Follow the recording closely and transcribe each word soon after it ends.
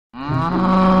It's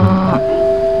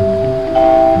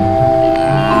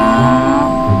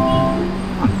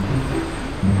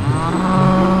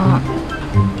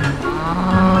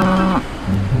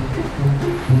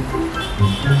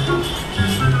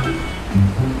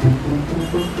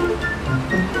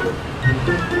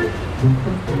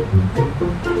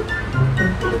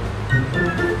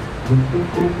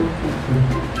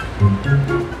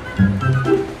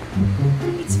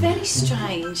very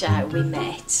strange how we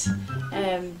met.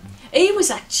 He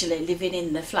was actually living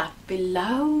in the flat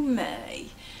below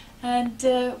me, and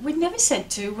we'd never said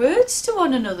two words to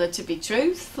one another, to be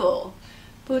truthful.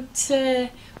 But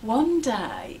one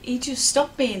day he just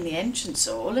stopped me in the entrance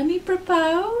hall and he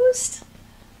proposed.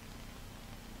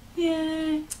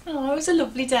 Yeah, oh, it was a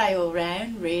lovely day all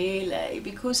round, really,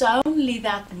 because only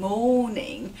that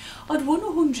morning I'd won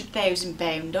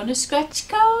 £100,000 on a scratch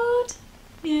card.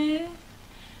 Yeah.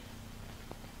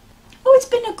 Oh, it's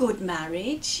been a good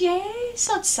marriage, yes,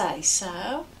 I'd say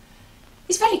so.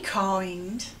 He's very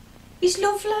kind. He's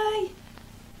lovely.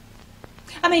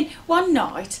 I mean, one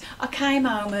night I came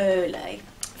home early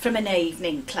from an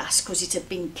evening class because it had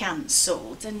been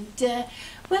cancelled, and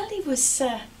well, he was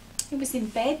in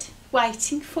bed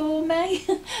waiting for me.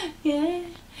 Yeah,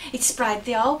 he'd sprayed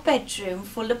the whole bedroom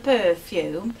full of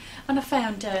perfume, and I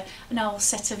found an old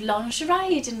set of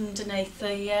lingerie hidden underneath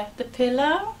the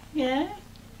pillow. Yeah.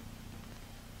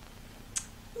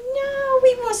 No,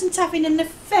 he wasn't having an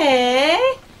affair.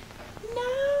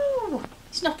 No,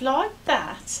 it's not like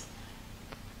that.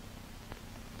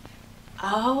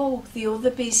 Oh, the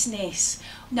other business.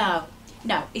 No,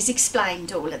 he's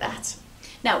explained all of that.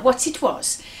 Now, what it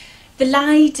was, the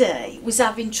lady was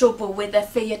having trouble with her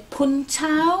Fiat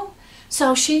Punto,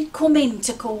 so she'd come in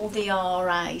to call the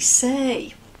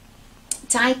RAC,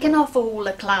 taken off all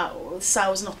her clothes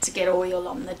so as not to get oil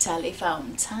on the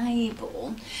telephone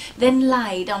table, then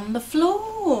laid on the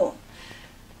floor.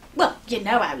 Well, you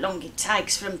know how long it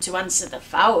takes for them to answer the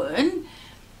phone.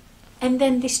 And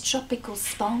then this tropical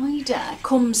spider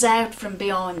comes out from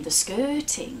behind the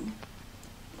skirting,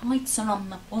 bites her on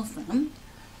the bosom,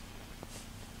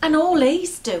 and all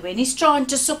he's doing is trying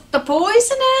to suck the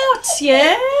poison out,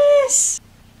 yes.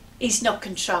 He's not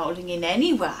controlling in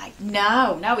any way,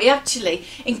 no, he actually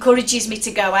encourages me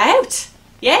to go out,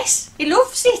 yes, he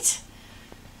loves it.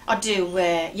 I do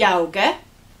yoga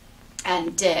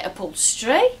and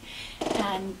upholstery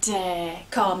and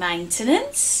car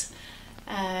maintenance.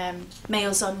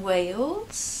 Meals on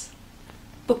Wheels,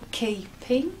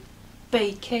 bookkeeping,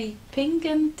 beekeeping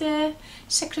and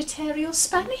secretarial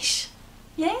Spanish,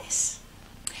 yes.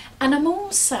 And I'm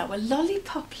also a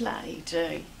lollipop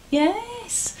lady,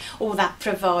 yes. Oh, that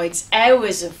provides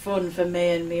hours of fun for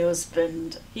me and my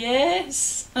husband,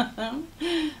 yes.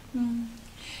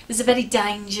 There's a very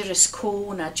dangerous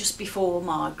corner just before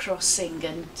my crossing,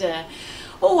 and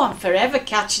oh, I'm forever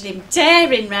catching him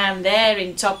tearing round there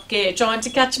in top gear, trying to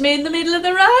catch me in the middle of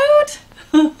the road.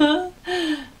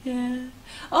 Yeah.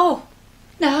 Oh,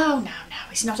 no,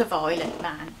 he's not a violent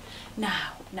man. No.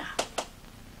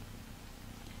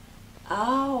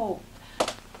 Oh,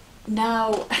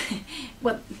 no.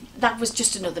 Well, that was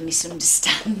just another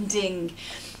misunderstanding.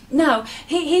 No,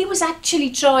 he was actually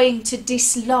trying to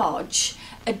dislodge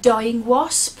a dying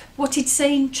wasp, what he'd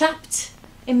seen trapped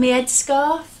in my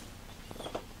headscarf.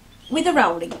 With a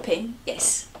rolling pin,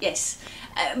 yes.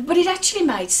 But it actually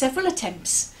made several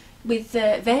attempts with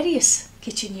various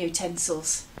kitchen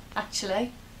utensils,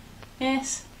 actually,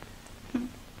 yes.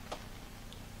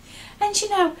 And you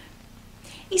know,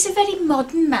 he's a very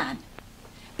modern man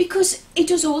because he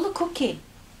does all the cooking.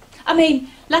 I mean,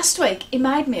 last week he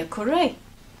made me a curry.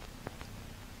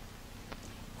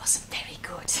 Wasn't very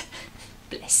good,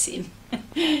 bless him.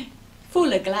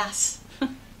 Full of glass.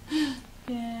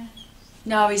 Yeah.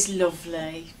 No, he's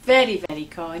lovely, very, very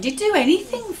kind. He'd do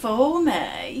anything for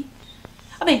me.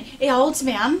 I mean, he holds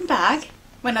my handbag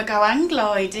when I go hang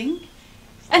gliding.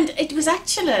 And it was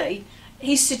actually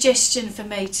his suggestion for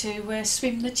me to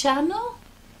swim the channel.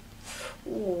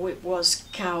 Oh, it was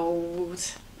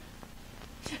cold.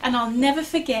 And I'll never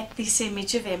forget this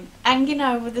image of him hanging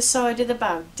over the side of the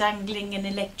boat, dangling an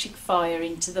electric fire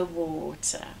into the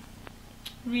water.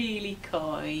 Really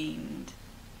kind.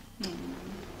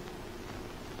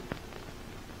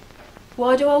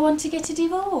 Why do I want to get a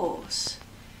divorce?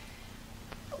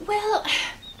 Well,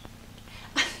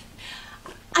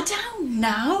 I don't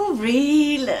know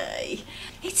really.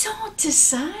 It's hard to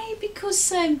say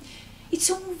because it's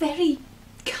all very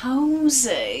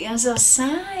cosy, as I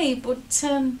say, but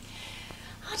I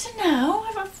don't know,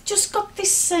 I've just got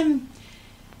this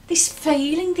this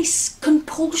feeling, this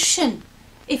compulsion,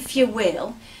 if you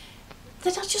will,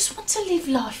 that I just want to live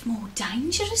life more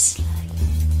dangerously.